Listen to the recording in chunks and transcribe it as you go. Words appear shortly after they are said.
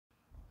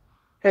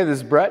Hey, this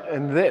is Brett,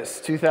 and this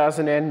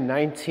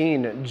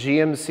 2019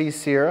 GMC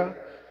SIERRA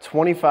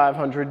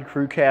 2500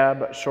 Crew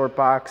Cab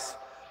Shortbox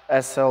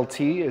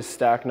SLT is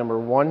stock number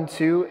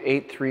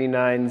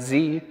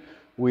 12839Z.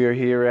 We are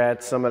here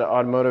at Summit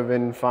Automotive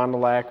in Fond du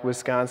Lac,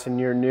 Wisconsin,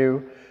 your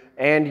new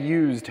and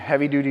used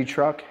heavy-duty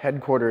truck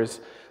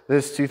headquarters.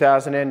 This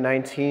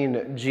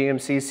 2019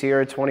 GMC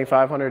SIERRA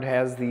 2500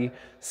 has the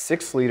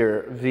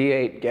 6-liter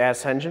V8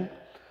 gas engine.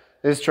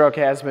 This truck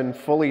has been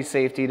fully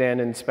safetied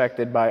and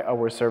inspected by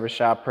our service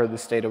shop per the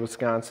state of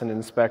Wisconsin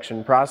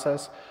inspection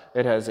process.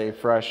 It has a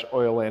fresh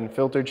oil and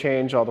filter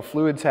change. All the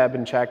fluids have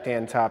been checked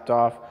and topped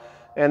off,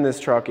 and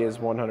this truck is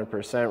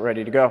 100%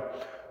 ready to go.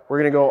 We're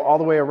gonna go all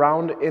the way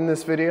around in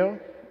this video,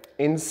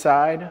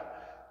 inside,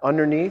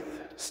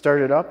 underneath,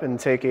 start it up and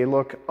take a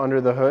look under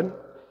the hood.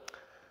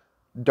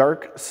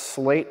 Dark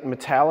slate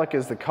metallic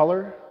is the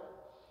color.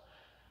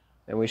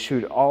 And we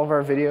shoot all of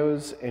our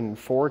videos in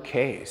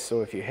 4K,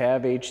 so if you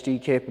have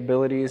HD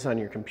capabilities on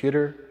your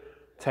computer,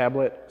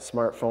 tablet,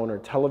 smartphone, or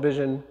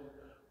television,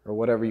 or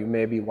whatever you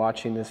may be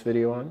watching this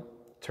video on,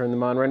 turn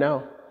them on right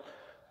now,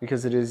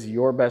 because it is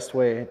your best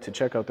way to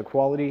check out the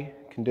quality,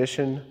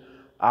 condition,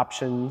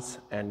 options,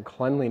 and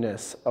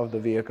cleanliness of the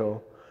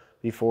vehicle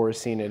before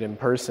seeing it in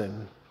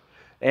person.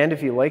 And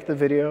if you like the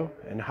video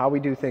and how we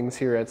do things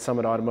here at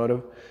Summit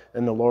Automotive,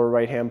 in the lower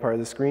right-hand part of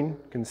the screen,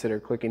 consider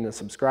clicking the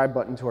subscribe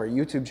button to our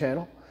YouTube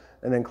channel,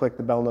 and then click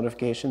the bell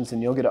notifications,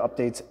 and you'll get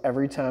updates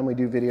every time we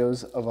do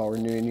videos of our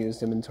new and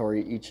used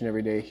inventory each and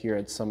every day here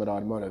at Summit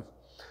Automotive.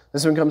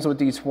 This one comes with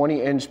the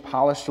 20-inch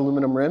polished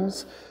aluminum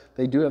rims.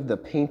 They do have the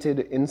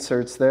painted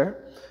inserts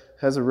there.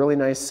 Has a really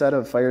nice set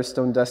of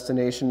Firestone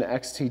Destination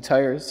XT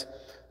tires.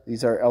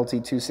 These are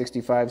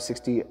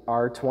LT265/60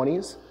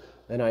 R20s.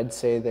 And I'd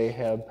say they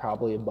have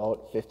probably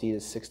about 50 to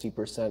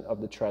 60% of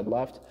the tread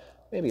left,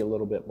 maybe a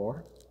little bit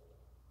more.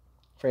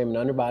 Frame and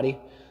underbody,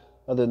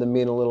 other than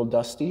being a little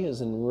dusty,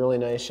 is in really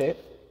nice shape.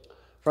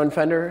 Front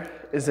fender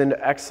is in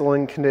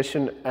excellent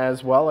condition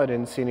as well. I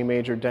didn't see any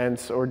major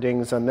dents or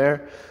dings on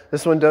there.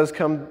 This one does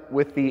come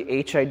with the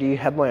HID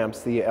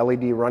headlamps, the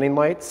LED running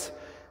lights,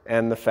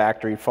 and the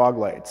factory fog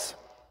lights.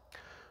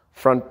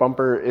 Front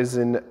bumper is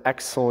in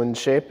excellent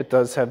shape. It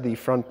does have the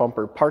front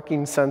bumper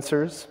parking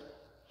sensors,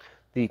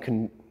 the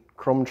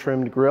chrome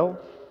trimmed grille,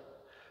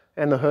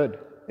 and the hood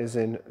is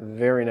in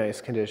very nice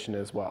condition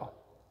as well.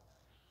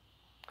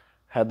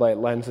 Headlight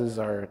lenses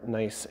are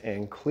nice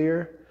and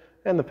clear,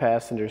 and the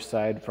passenger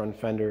side front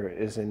fender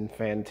is in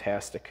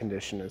fantastic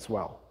condition as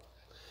well.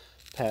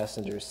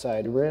 Passenger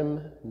side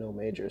rim, no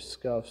major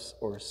scuffs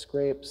or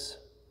scrapes,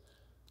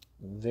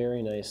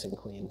 very nice and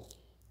clean.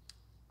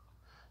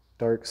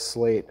 Dark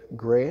slate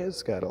gray,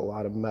 it's got a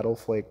lot of metal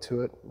flake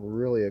to it,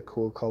 really a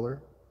cool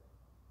color.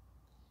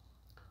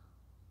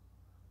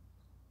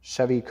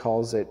 Chevy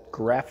calls it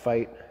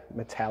graphite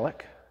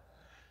metallic.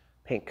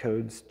 Paint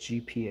code's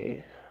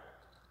GPA.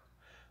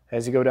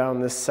 As you go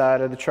down this side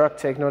of the truck,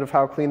 take note of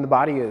how clean the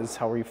body is,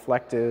 how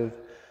reflective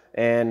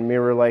and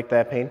mirror-like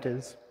that paint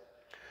is.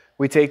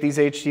 We take these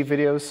HD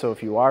videos, so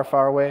if you are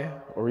far away,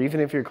 or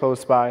even if you're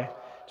close by,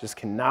 just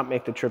cannot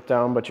make the trip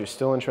down, but you're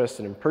still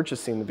interested in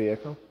purchasing the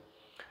vehicle,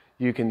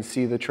 you can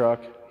see the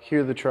truck,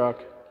 hear the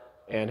truck,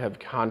 and have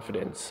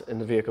confidence in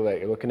the vehicle that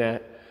you're looking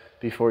at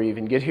before you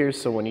even get here.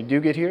 So when you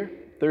do get here,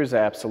 there's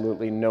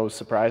absolutely no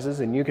surprises,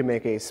 and you can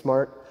make a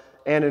smart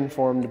and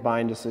informed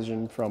buying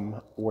decision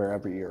from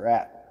wherever you're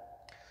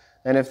at.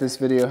 And if this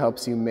video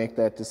helps you make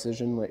that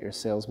decision, let your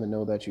salesman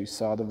know that you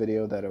saw the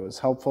video, that it was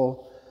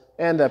helpful,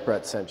 and that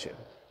Brett sent you.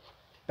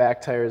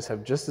 Back tires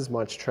have just as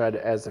much tread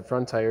as the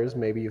front tires,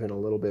 maybe even a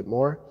little bit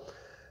more.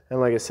 And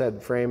like I said,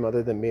 the frame,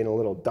 other than being a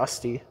little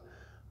dusty,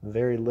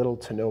 very little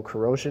to no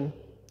corrosion.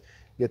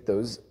 Get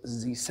those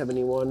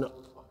Z71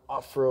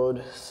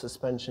 off-road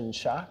suspension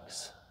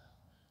shocks.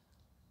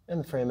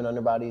 And the frame and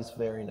underbody is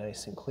very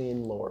nice and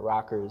clean. Lower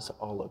rockers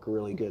all look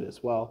really good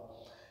as well.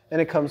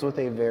 And it comes with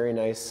a very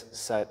nice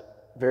set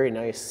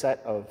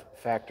of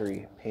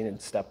factory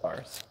painted step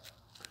bars.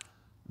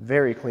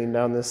 Very clean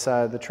down this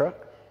side of the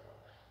truck.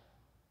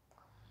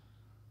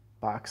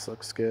 Box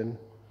looks good.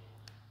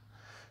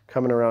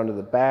 Coming around to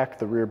the back,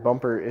 the rear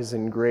bumper is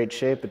in great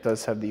shape. It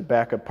does have the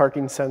backup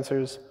parking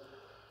sensors,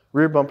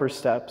 rear bumper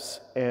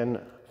steps,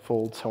 and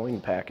full towing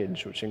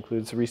package, which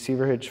includes the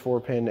receiver hitch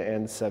 4-pin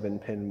and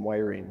 7-pin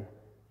wiring.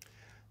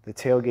 The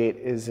tailgate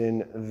is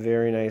in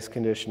very nice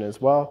condition as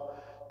well.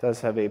 It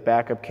does have a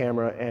backup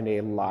camera and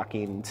a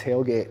locking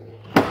tailgate.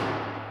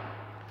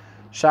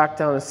 Shock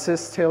down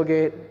assist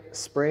tailgate,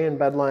 spray and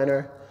bed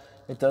liner.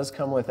 It does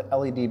come with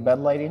LED bed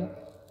lighting.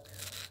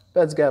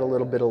 Bed's got a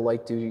little bit of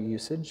light duty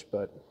usage,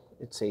 but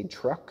it's a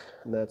truck,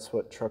 and that's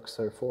what trucks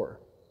are for.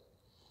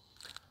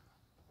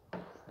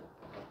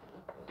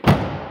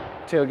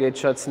 Tailgate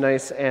shuts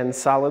nice and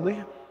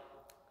solidly.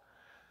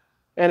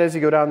 And as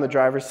you go down the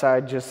driver's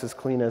side, just as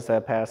clean as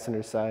that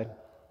passenger side.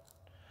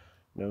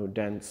 No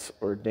dents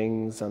or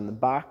dings on the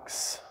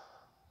box.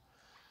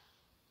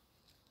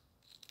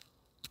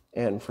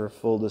 And for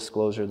full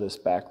disclosure, this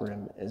back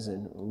rim is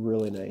in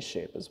really nice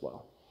shape as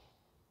well.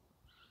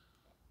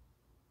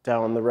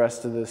 Down the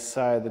rest of this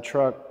side of the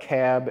truck,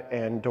 cab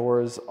and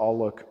doors all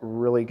look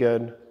really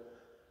good.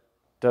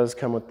 Does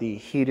come with the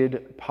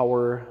heated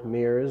power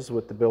mirrors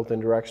with the built-in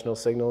directional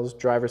signals,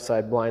 driver's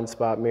side blind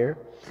spot mirror.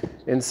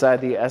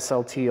 Inside the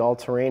SLT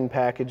all-terrain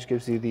package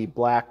gives you the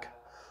black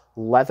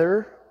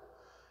leather.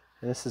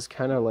 And this is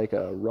kind of like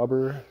a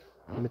rubber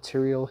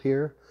material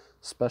here,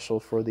 special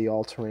for the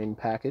all-terrain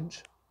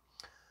package.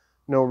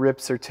 No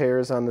rips or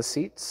tears on the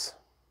seats.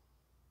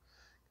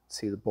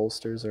 See, the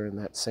bolsters are in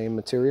that same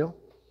material.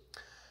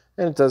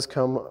 And it does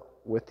come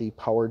with the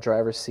power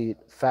driver seat,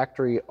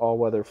 factory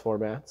all-weather floor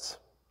mats.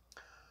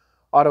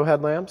 Auto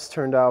headlamps,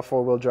 turn dial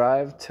 4-wheel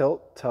drive,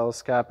 tilt,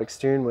 telescopic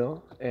steering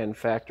wheel, and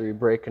factory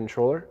brake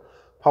controller.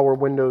 Power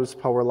windows,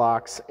 power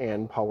locks,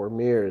 and power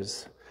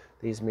mirrors.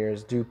 These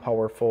mirrors do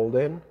power fold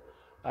in.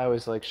 I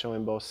always like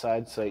showing both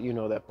sides so that you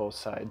know that both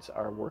sides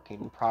are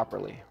working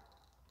properly.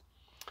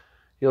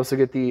 You also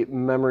get the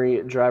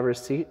memory driver's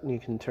seat, and you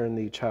can turn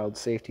the child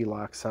safety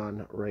locks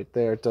on right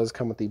there. It does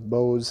come with the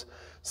Bose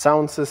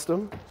sound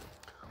system.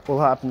 We'll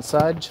hop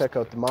inside, check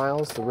out the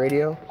miles, the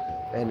radio,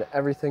 and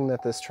everything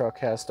that this truck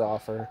has to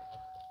offer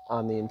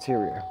on the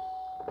interior.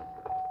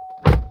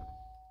 You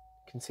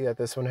can see that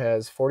this one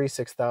has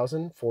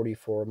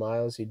 46,044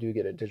 miles. You do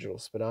get a digital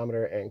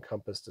speedometer and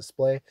compass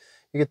display.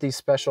 You get the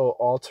special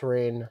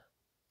all-terrain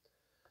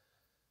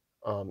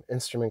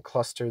instrument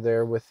cluster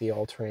there with the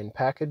all-terrain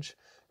package.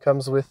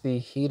 Comes with the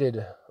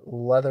heated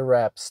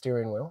leather-wrapped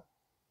steering wheel,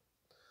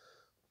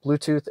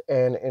 Bluetooth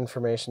and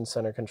information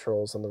center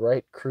controls on the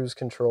right, cruise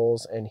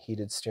controls and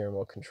heated steering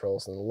wheel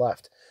controls on the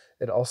left.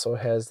 It also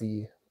has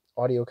the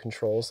audio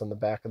controls on the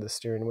back of the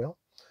steering wheel.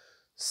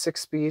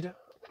 6-speed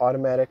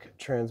automatic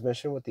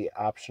transmission with the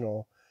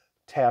optional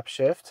tap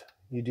shift.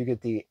 You do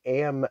get the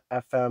AM,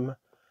 FM,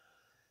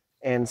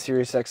 and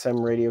Sirius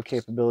XM radio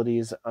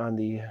capabilities on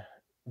the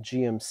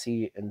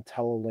GMC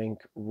IntelliLink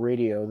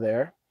radio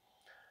there.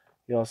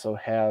 You also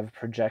have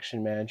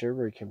Projection Manager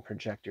where you can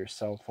project your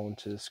cell phone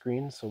to the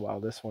screen. So while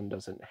this one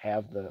doesn't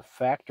have the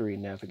factory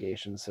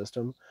navigation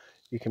system,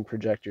 you can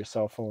project your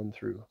cell phone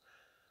through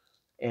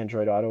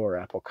Android Auto or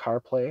Apple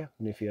CarPlay.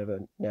 And if you have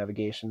a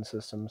navigation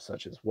system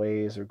such as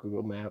Waze or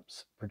Google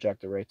Maps,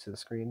 project it right to the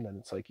screen, then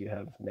it's like you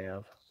have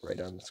nav right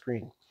on the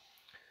screen.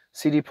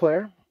 CD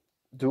player,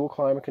 dual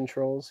climate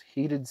controls,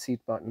 heated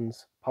seat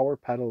buttons, power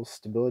pedals,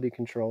 stability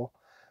control.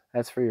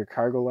 That's for your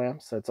cargo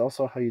lamps. That's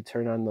also how you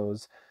turn on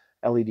those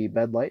LED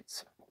bed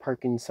lights.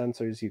 Parking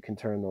sensors, you can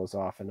turn those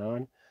off and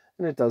on.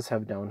 And it does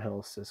have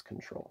downhill assist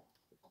control.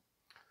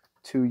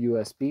 2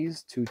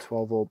 USBs, 2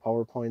 12-volt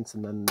power points,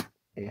 and then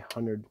a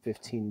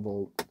 110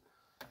 volt,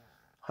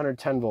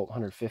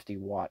 150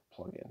 watt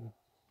plug-in.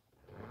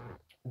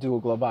 Dual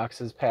glove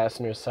boxes,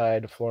 passenger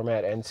side, floor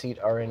mat, and seat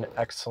are in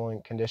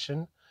excellent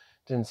condition.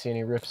 Didn't see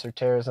any rips or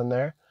tears on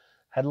there.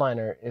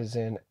 Headliner is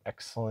in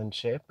excellent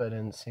shape. I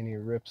didn't see any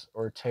rips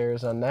or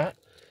tears on that.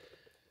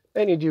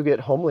 And you do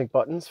get Homelink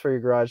buttons for your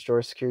garage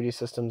door security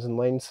systems and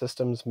lane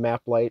systems,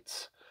 map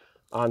lights,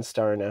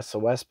 OnStar and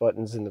SOS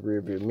buttons in the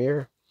rear view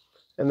mirror.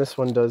 And this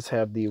one does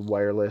have the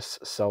wireless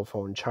cell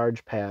phone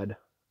charge pad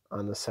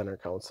on the center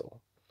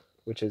console,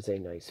 which is a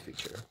nice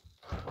feature.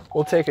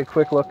 We'll take a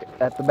quick look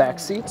at the back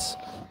seats,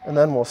 and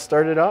then we'll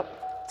start it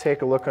up,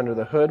 take a look under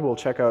the hood. We'll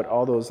check out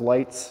all those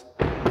lights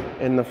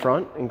in the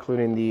front,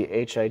 including the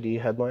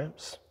HID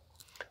headlamps.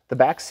 The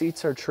back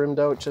seats are trimmed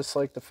out just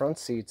like the front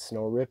seats.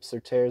 No rips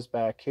or tears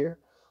back here.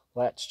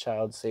 Latch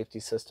child safety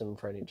system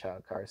for any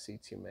child car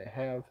seats you may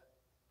have.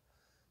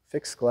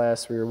 Fixed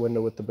glass rear window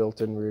with the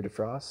built-in rear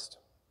defrost.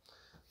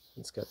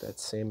 It's got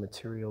that same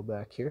material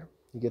back here.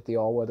 You get the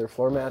all-weather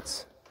floor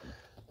mats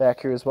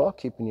back here as well,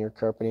 keeping your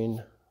carpeting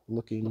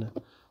looking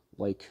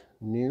like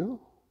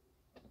new.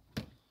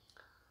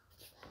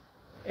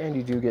 And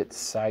you do get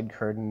side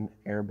curtain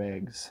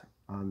airbags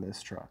on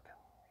this truck.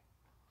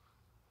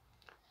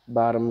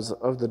 Bottoms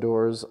of the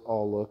doors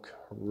all look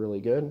really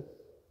good.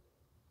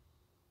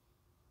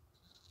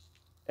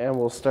 And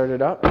we'll start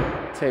it up,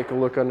 take a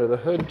look under the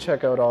hood,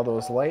 check out all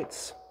those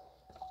lights.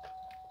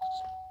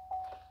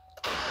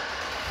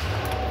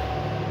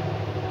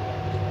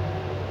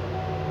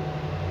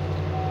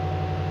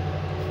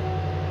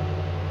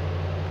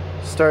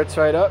 Starts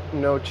right up,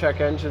 no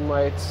check engine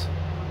lights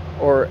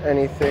or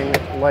anything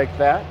like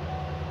that.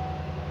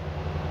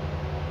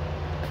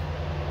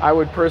 I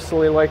would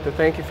personally like to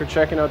thank you for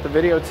checking out the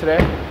video today,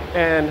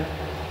 and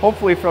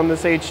hopefully from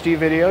this HD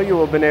video you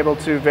will have been able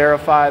to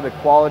verify the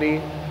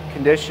quality,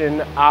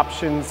 condition,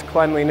 options,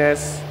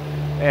 cleanliness,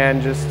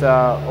 and just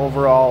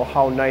overall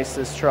how nice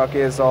this truck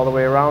is all the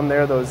way around.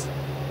 There, those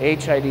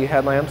HID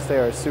headlamps, they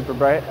are super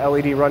bright.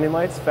 LED running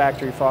lights,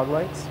 factory fog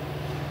lights.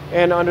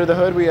 And under the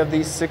hood we have the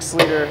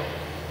 6-liter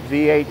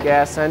V8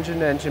 gas engine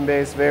bay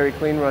is very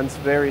clean, runs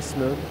very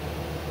smooth.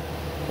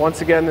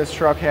 Once again, this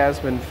truck has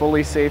been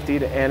fully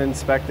safetied and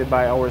inspected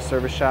by our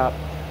service shop.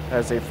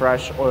 Has a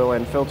fresh oil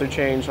and filter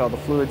change. All the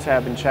fluids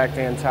have been checked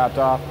and topped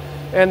off.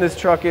 And this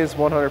truck is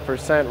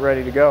 100%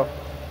 ready to go.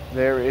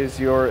 There is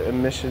your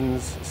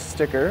emissions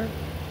sticker.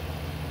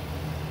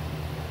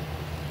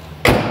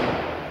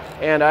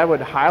 And I would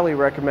highly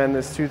recommend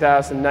this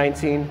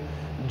 2019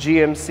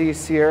 GMC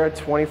Sierra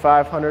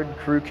 2500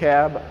 Crew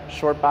Cab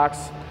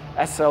Shortbox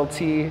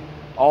SLT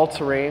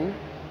all-terrain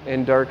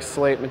in dark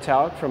slate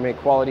metallic from a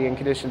quality and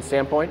condition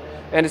standpoint.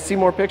 And to see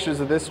more pictures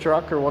of this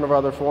truck or one of our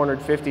other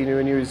 450 new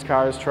and used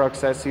cars,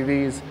 trucks,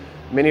 SUVs,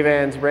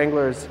 minivans,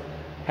 Wranglers,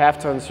 half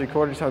tons,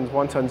 3/4 tons,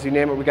 1 tons, you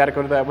name it, we got to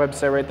go to that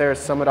website right there,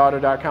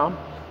 summitauto.com.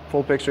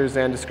 Full pictures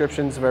and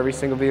descriptions of every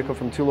single vehicle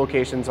from 2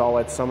 locations, all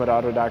at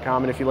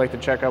summitauto.com. And if you'd like to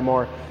check out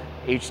more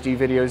HD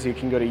videos, you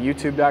can go to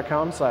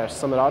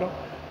youtube.com/summitauto.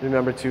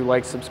 Remember to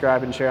like,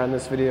 subscribe, and share on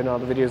this video and all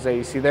the videos that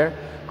you see there.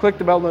 Click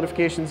the bell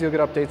notifications, you'll get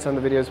updates on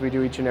the videos we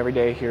do each and every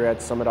day here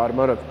at Summit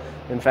Automotive.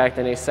 In fact,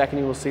 in a second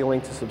you will see a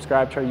link to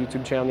subscribe to our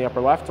YouTube channel in the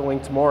upper left, a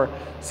link to more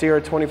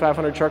Sierra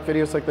 2500 truck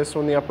videos like this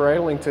one in the upper right,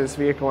 a link to this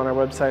vehicle on our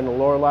website in the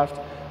lower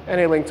left,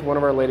 and a link to one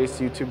of our latest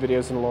YouTube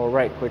videos in the lower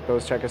right. Click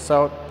those, check us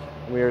out.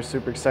 We are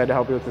super excited to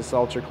help you with this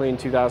ultra clean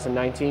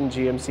 2019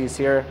 GMC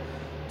Sierra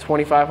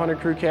 2500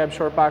 Crew Cab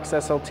Shortbox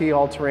SLT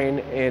all-terrain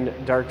in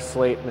dark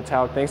slate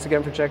metallic. Thanks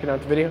again for checking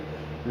out the video.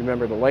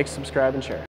 Remember to like, subscribe, and share.